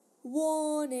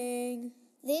Warning!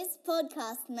 This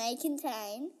podcast may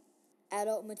contain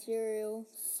Adult material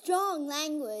strong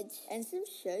language and some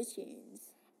show tunes.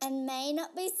 and may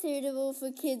not be suitable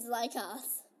for kids like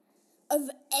us of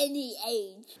any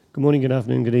age. Good morning, good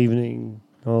afternoon, good evening,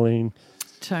 Arlene.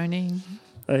 Tony,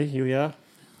 Hey, here we are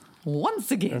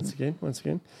once again. once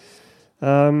again.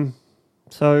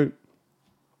 So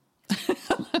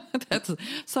That's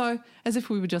so as if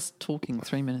we were just talking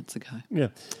 3 minutes ago. yeah,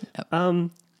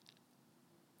 Yep.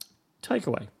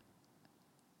 takeaway.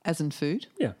 As in food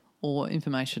Yeah, or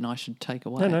information I should take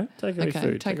away? no, takeaway Okay,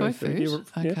 food. takeaway food.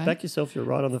 Yeah, Okay. back yourself. You're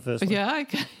right on the first one. Yeah,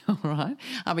 okay, all right.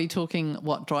 Are we talking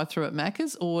drive-through at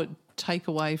Macca's or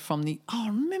takeaway from the? Oh,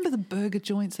 remember the burger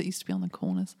joints that used to be on the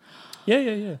corners?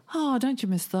 Yeah. Oh, don't you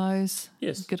miss those?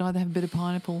 Yes. You could either have a bit of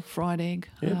pineapple, fried egg,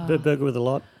 Yeah, burger with a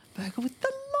lot. burger with the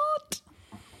lot.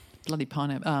 Bloody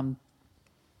pineapple,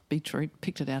 beetroot.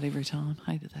 Picked it out every time.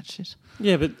 Hated that shit.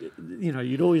 Yeah, but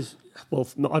you'd always. Well,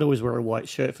 I'd always wear a white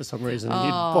shirt for some reason. And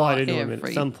you'd bite into them, and at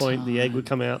every some point the egg would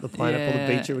come out, the pineapple, the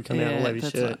beetroot would come out all over your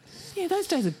that's shirt. right. Yeah, those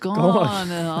days are gone.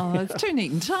 Gone. Oh, it's too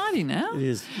neat and tidy now. It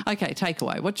is. Okay,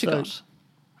 takeaway. What you So-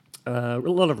 got? A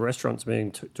lot of restaurants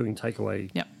doing takeaway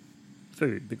Yep.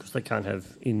 food because they can't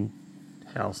have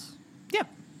in-house Yep.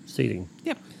 seating.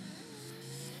 Yep.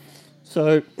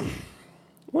 So,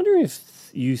 wondering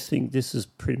if you think this is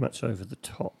pretty much over the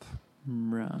top.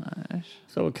 Right.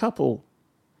 So a couple.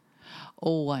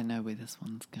 Oh, I know where this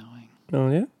one's going. Oh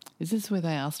yeah. Is this where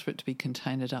they asked for it to be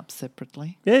containered up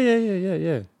separately?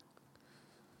 Yeah.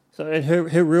 So and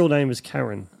her real name is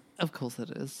Karen. Of course it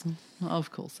is.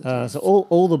 Of course it is. So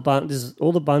all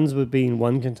the buns would be in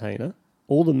one container.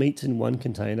 All the meats in one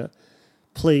container.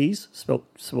 Please,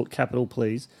 spelt capital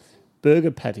please,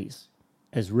 burger patties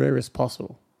as rare as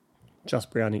possible,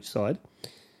 just brown each side,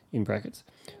 in brackets.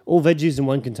 All veggies in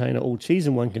one container. All cheese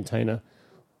in one container.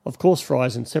 Of course,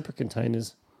 fries in separate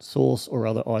containers. Sauce or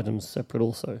other items separate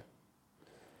also.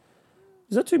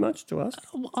 Is that too much to ask?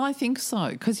 I think so,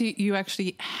 because you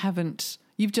actually haven't.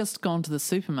 You've just gone to the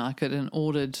supermarket and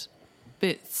ordered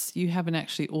bits. You haven't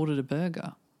actually ordered a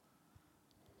burger.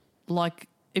 Like,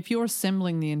 if you're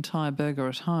assembling the entire burger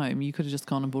at home, you could have just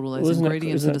gone and bought all those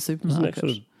ingredients at a supermarket.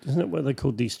 Isn't that what they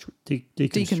call deconstruction?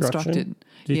 Deconstructed.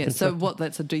 Yeah, so Deconstructed.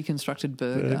 that's a deconstructed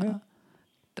burger?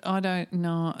 I don't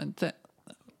know.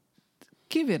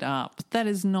 Give it up. That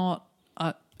is not...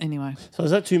 anyway, So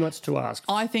is that too much to ask?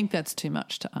 I think that's too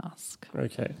much to ask.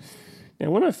 Okay.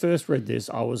 Now, when I first read this,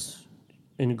 I was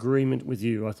in agreement with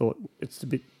you. I thought it's a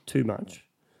bit too much.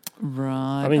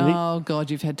 Right. mean, oh,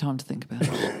 God, you've had time to think about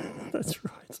it. That's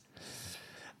right.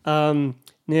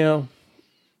 Now,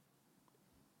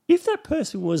 if that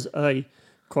person was a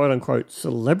quote-unquote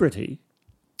celebrity,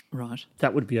 Right.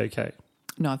 that would be okay.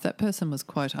 No, if that person was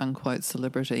quote-unquote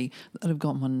celebrity, they'd have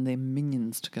got one of their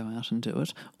minions to go out and do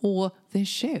it, or their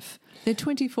chef, their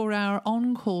 24-hour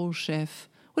on-call chef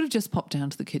would have just popped down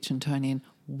to the kitchen, Tony, and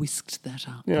whisked that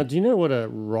up. Now, do you know what a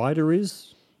rider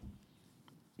is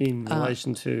in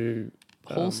relation to...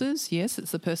 Horses, yes,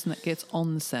 it's the person that gets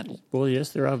on the saddle. Well, yes,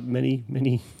 there are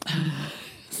many...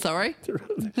 Sorry?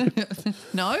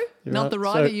 No? there Not are- the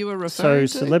rider so- you were referring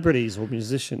So to? celebrities or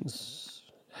musicians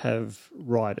have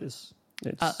riders.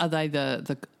 Are they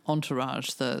the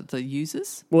entourage, the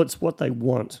users? Well, it's what they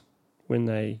want when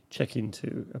they check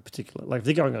into a particular... Like, if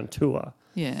they're going on tour,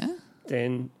 Yeah.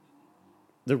 then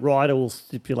the rider will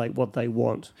stipulate what they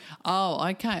want. Oh,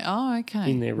 okay.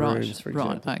 In their right. rooms, for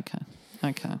example. Right,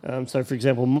 okay. So, for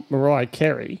example, Mariah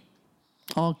Carey,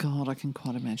 Oh, God, I can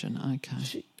quite imagine.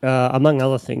 Okay. among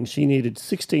other things, she needed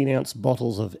 16-ounce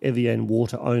bottles of Evian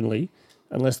water only,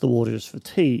 unless the water is for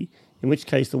tea, in which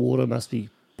case the water must be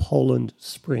Poland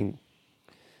Spring,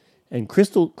 and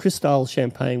Cristal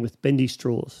champagne with bendy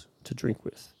straws to drink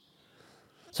with.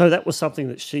 So that was something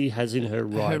that she has in her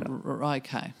rider.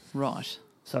 Okay, right.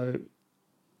 So,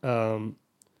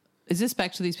 Is this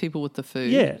back to these people with the food?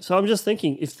 yeah. So I'm just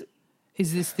thinking if...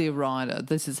 Is this their rider?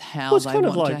 This is how Well, it's they kind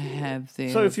of want to like- have their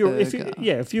So if you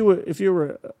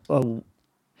were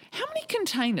How many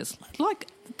containers? Like,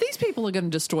 these people are going to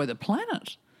destroy the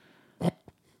planet.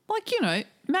 Like,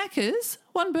 Macca's,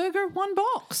 one burger, one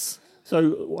box.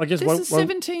 so I guess This is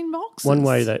 17 boxes. one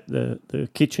way that the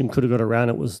kitchen could have got around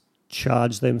it was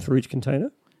charge them for each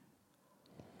container.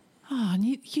 Oh, and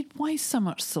you'd waste so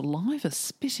much saliva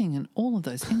spitting in all of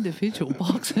those individual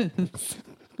boxes.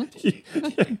 Too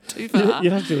far.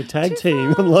 You'd have to do a tag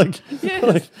team. I'm like, Yes.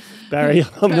 like, Barry,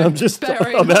 I'm just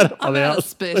Barry, I'm out. I'm out of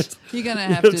spit. You're going to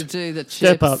have to do the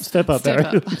chips. Step up,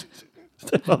 Barry.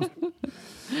 Step up.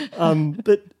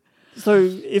 But so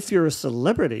if you're a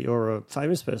celebrity or a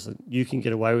famous person, you can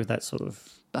get away with that sort of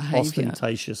behaviour.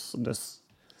 Ostentatiousness.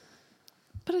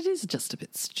 But it is just a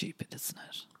bit stupid, isn't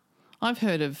it? I've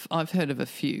heard of a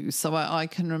few. So I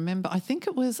can remember. I think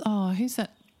it was who's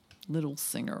that little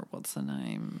singer? What's her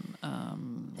name?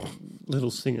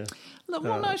 Little singer.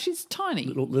 No, she's tiny.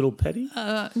 Little Petty?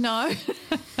 No.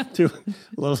 That's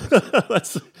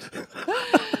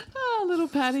Little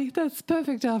Patty. That's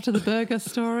perfect after the burger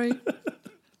story.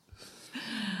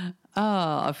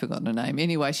 I've forgotten her name.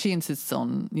 Anyway, she insists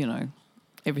on,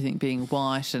 everything being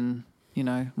white and,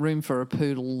 room for a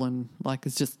poodle and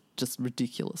it's just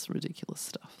ridiculous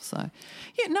stuff. So,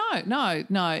 yeah,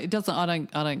 no, it doesn't.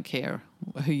 I don't care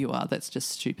who you are. That's just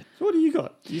stupid. So what do you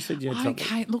got? You said you had something.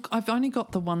 Okay, look, I've only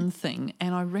got the one thing,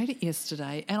 and I read it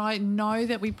yesterday, and I know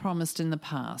that we promised in the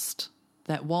past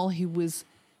that while he was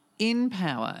in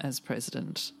power as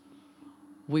president,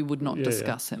 we would not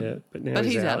discuss him. Yeah, but now but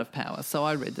he's out of power. So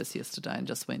I read this yesterday and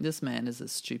just went, this man is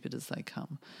as stupid as they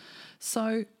come.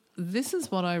 So this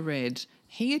is what I read.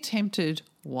 He attempted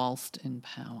whilst in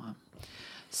power.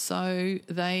 So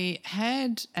they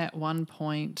had at one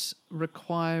point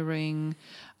requiring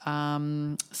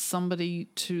somebody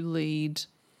to lead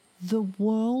the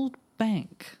World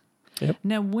Bank. Yep.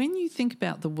 Now, when you think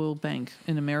about the World Bank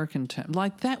in American terms,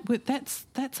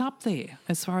 that's up there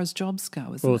as far as jobs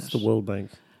go, isn't it? Well, it's the World Bank.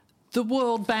 The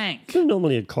World Bank. They're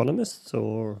normally economists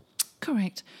or...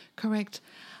 Correct.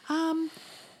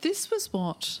 This was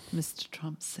what Mr.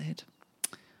 Trump said.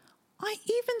 I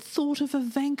even thought of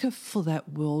Ivanka for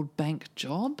that World Bank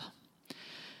job.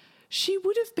 She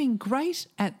would have been great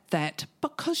at that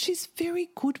because she's very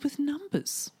good with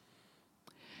numbers.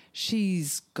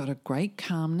 She's got a great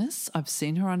calmness. I've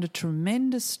seen her under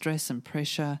tremendous stress and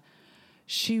pressure.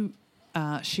 She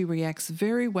reacts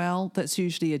very well. That's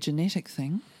usually a genetic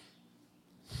thing.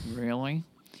 Really?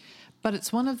 But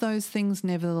it's one of those things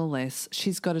nevertheless.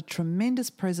 She's got a tremendous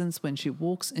presence when she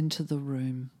walks into the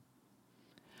room.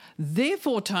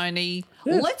 Therefore, Tony,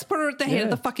 let's put her at the head of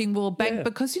the fucking World Bank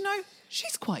because,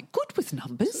 she's quite good with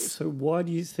numbers. So why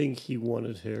do you think he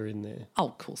wanted her in there? Oh,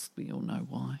 of course, we all know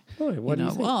why. Oh, why do you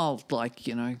think? Well,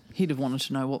 he'd have wanted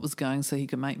to know what was going so he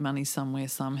could make money somewhere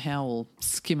somehow or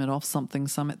skim it off something.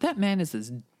 That man is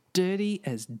as dirty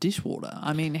as dishwater.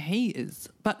 I mean, he is.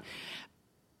 But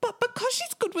because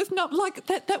she's good with numbers,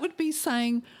 that would be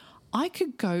saying I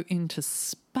could go into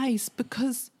space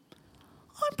because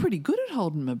I'm pretty good at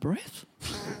holding my breath.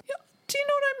 Do you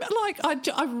know what I mean?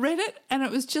 I read it and it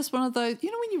was just one of those,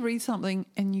 when you read something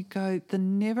and you go, the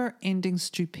never-ending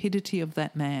stupidity of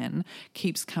that man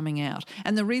keeps coming out.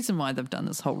 And the reason why they've done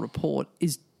this whole report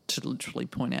is to literally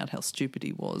point out how stupid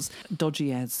he was.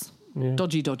 Dodgy as. Yeah.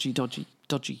 Dodgy. Didn't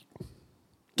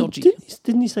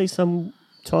he say some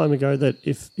time ago that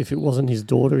if it wasn't his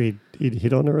daughter, he'd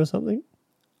hit on her or something?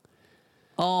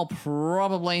 Oh,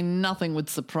 probably nothing would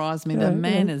surprise me. The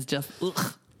man is just,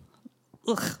 ugh,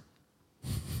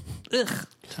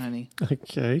 Tony.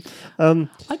 Okay.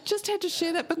 I just had to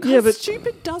share that because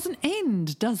stupid doesn't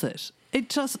end, does it? It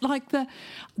just there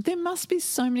must be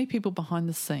so many people behind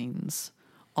the scenes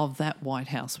of that White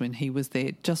House when he was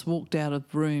there, just walked out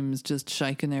of rooms, just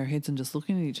shaking their heads and just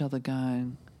looking at each other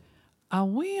going, Are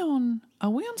we on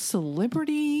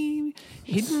Celebrity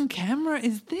Hidden Camera?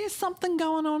 Is there something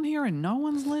going on here and no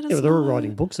one's let us know? Yeah, they're all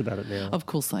writing books about it now. Of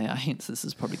course they are. Hence, this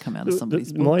has probably come out of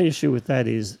somebody's book. My issue with that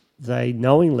is they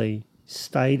knowingly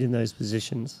stayed in those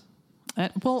positions,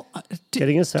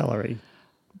 getting a salary.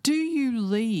 Do you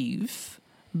leave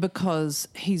because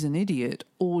he's an idiot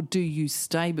or do you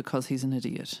stay because he's an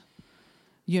idiot?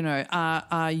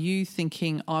 Are you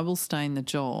thinking, I will stay in the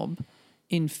job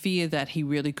in fear that he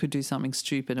really could do something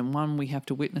stupid and one, we have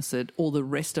to witness it, or the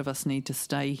rest of us need to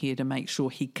stay here to make sure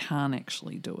he can't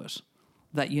actually do it?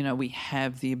 That, we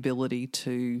have the ability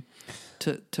to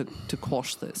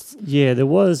quash this. Yeah, there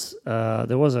was a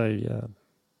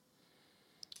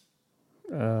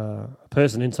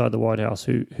person inside the White House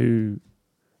who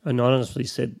anonymously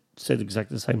said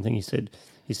exactly the same thing.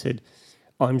 He said,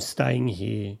 I'm staying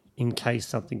here in case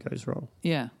something goes wrong.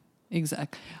 Yeah.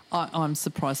 Exactly. I'm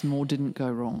surprised more didn't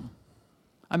go wrong.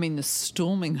 I mean, the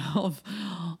storming of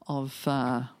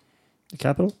the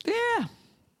Capitol? Yeah.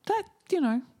 That,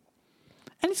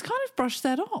 and he's kind of brushed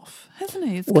that off, hasn't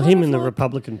he? Him and the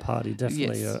Republican Party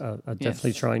definitely are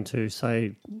definitely trying to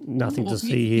say nothing to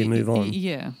see here, move on.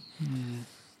 Yeah.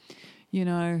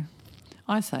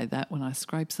 I say that when I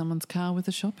scrape someone's car with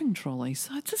a shopping trolley.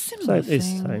 So it's a similar thing.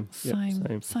 It's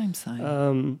the same.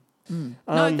 Same.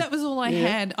 No, that was all I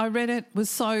had. I read it, was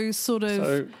so sort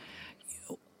of,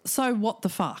 so what the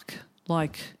fuck?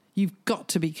 You've got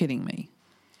to be kidding me.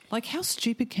 How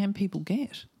stupid can people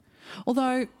get?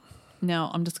 Although,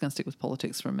 Now, I'm just going to stick with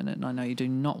politics for a minute, and I know you do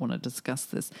not want to discuss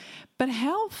this, but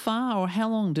how far or how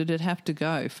long did it have to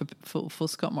go for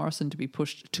Scott Morrison to be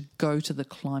pushed to go to the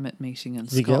climate meeting in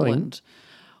he going? Scotland?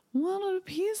 Well, it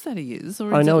appears that he is.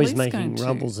 Or I is know at he's least making going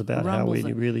rumbles to. about how we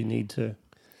really need to.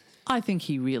 I think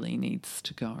he really needs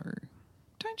to go.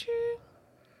 Don't you?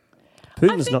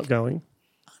 Putin's not going.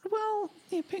 Well,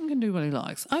 yeah, Putin can do what he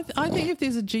likes. I think if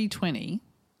there's a G20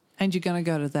 and you're going to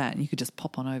go to that and you could just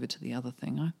pop on over to the other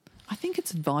thing, I think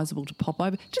it's advisable to pop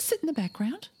over. Just sit in the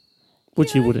background.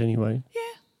 Which he would anyway. Yeah.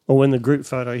 Or when the group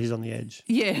photo, he's on the edge.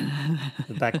 Yeah.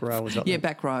 The back row is up Yeah, there.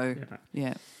 back row.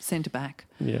 Yeah. Centre back.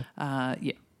 Yeah.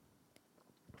 Yeah.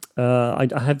 I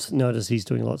have noticed he's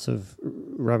doing lots of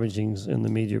rummagings in the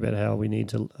media about how we need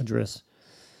to address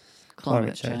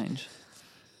Climate change.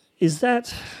 Is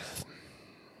that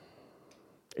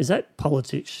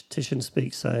politician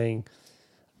speak saying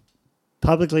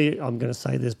publicly I'm going to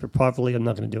say this, but privately I'm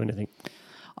not going to do anything?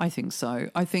 I think so.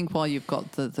 I think while you've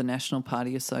got the National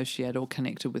Party associated or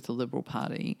connected with the Liberal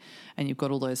Party, and you've got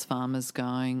all those farmers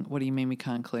going, what do you mean we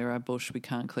can't clear our bush, we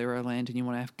can't clear our land, and you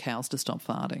want to have cows to stop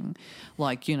farting?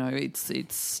 Like,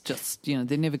 it's just,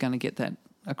 they're never going to get that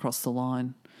across the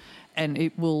line. And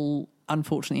it will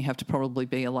unfortunately have to probably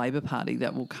be a Labor Party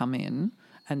that will come in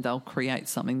and they'll create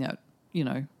something that,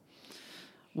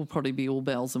 will probably be all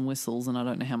bells and whistles, and I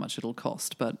don't know how much it'll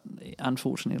cost, but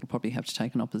unfortunately it'll probably have to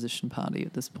take an opposition party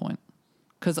at this point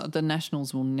because the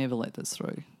Nationals will never let this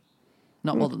through.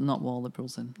 Not while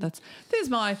Liberals in. There's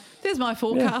my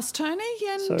forecast, Tony,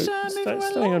 and moving right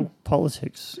staying along. on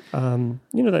politics,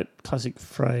 that classic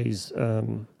phrase,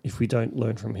 if we don't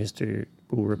learn from history, it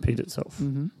will repeat itself.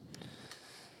 Mm-hmm.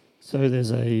 So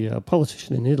there's a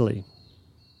politician in Italy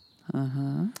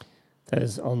that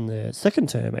is on their second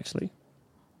term, actually.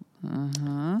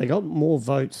 They got more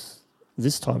votes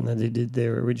this time than they did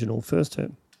their original first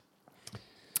term.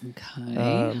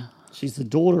 Okay. She's the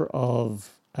daughter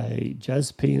of a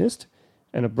jazz pianist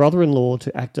and a brother-in-law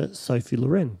to actor Sophie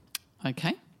Loren.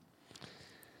 Okay.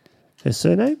 Her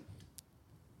surname?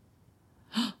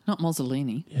 Not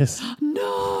Mussolini. Yes.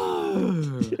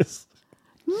 No. Yes.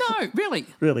 No, really.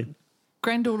 Really.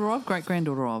 Granddaughter of,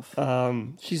 great-granddaughter of.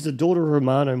 She's the daughter of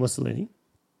Romano Mussolini,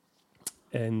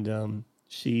 and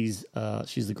she's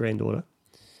the granddaughter,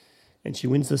 and she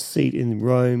wins the seat in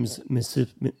Rome's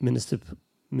municipality.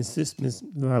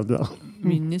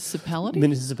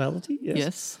 Yes.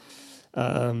 Yes.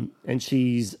 And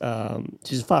she's a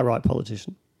far right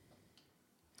politician,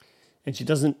 and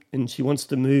she wants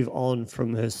to move on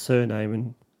from her surname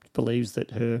and believes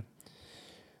that her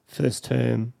first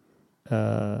term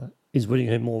is winning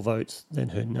her more votes than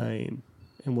her name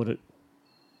and what it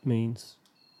means.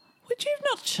 Would you have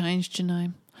not changed your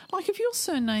name? Like if your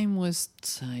surname was,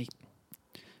 say,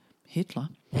 Hitler,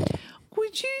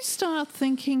 would you start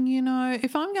thinking,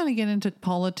 if I'm going to get into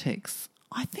politics,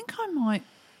 I think I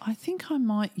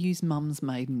might use Mum's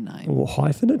maiden name. Or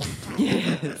hyphen it?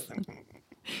 Yes.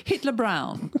 Hitler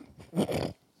Brown.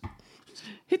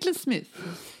 Hitler Smith.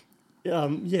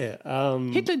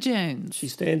 Hitler Jones. She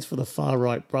stands for the far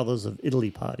right Brothers of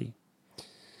Italy party.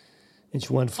 And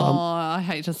she won Oh, I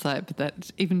hate to say it, but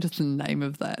that even just the name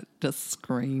of that just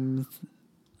screams,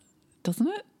 doesn't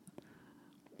it?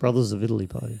 Brothers of Italy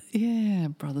party. Yeah,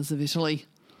 Brothers of Italy.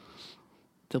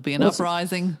 There'll be an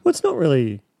uprising. Well, it's not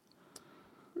really.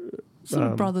 Sort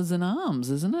of brothers in arms,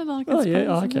 isn't it? Like, Oh,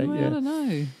 yeah, okay, I yeah. don't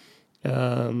know.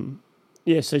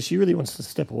 So she really wants to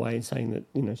step away and saying that,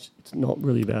 it's not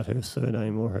really about her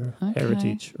surname or her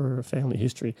heritage or her family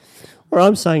history. Or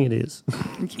I'm saying it is.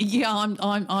 Yeah,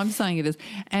 I'm saying it is.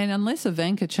 And unless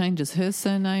Ivanka changes her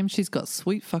surname, she's got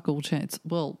sweet fuck all chance.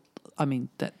 Well, I mean,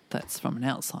 that's from an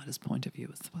outsider's point of view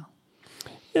as well.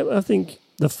 Yeah, I think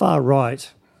the far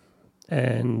right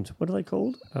and what are they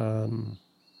called? Can't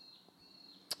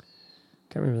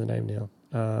remember the name now.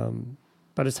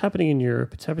 But it's happening in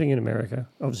Europe. It's happening in America,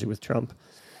 obviously with Trump.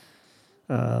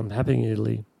 Happening in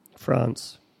Italy,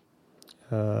 France.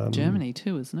 Germany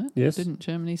too, isn't it? Yes. Didn't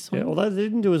Germany swing? Yeah, although they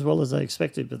didn't do as well as they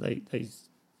expected, but they're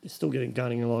still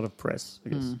garnering a lot of press, I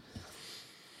guess.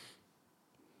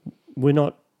 We're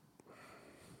not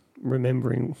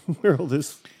remembering where all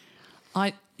this...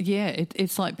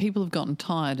 It's like people have gotten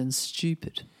tired and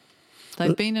stupid.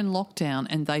 They've been in lockdown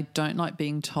and they don't like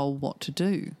being told what to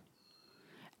do.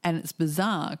 And it's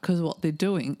bizarre because what they're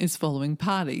doing is following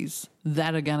parties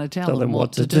that are going to tell them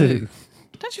what to do.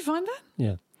 Don't you find that?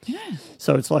 Yeah. Yeah.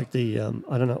 So it's like the,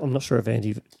 I don't know, I'm not sure if I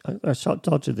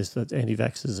told you this, that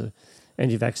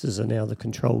anti-vaxxers are now the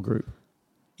control group.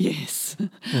 Yes.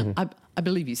 I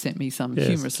believe you sent me some Yes.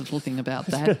 humorous little thing about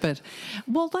that. But,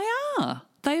 well, they are.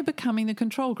 They are becoming the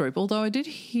control group. Although I did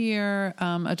hear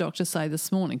a doctor say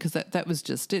this morning, because that was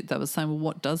just it. They were saying, well,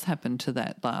 what does happen to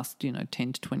that last, 10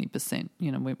 to 20%,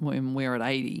 when we're at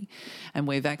 80 and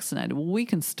we're vaccinated? Well, we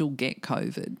can still get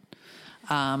COVID.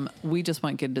 We just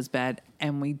won't get it as bad,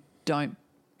 and we don't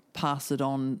pass it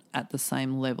on at the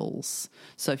same levels.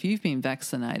 So if you've been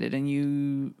vaccinated and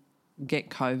you get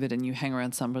COVID and you hang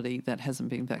around somebody that hasn't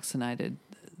been vaccinated,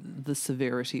 the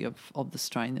severity of the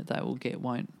strain that they will get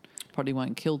probably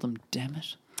won't kill them. Damn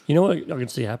it. You know what I can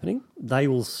see happening? They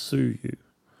will sue you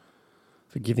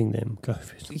for giving them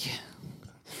COVID. Yeah.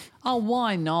 Oh,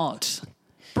 why not?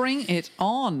 Bring it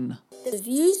on. The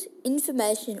views,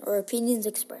 information, or opinions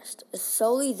expressed are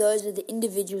solely those of the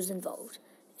individuals involved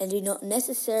and do not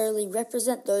necessarily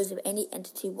represent those of any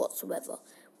entity whatsoever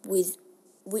with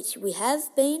which we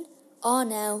have been, are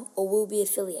now, or will be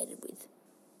affiliated with.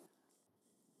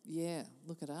 Yeah,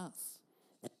 look at us.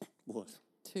 What?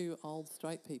 Two old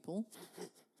straight people.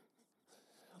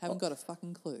 Haven't got a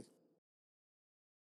fucking clue.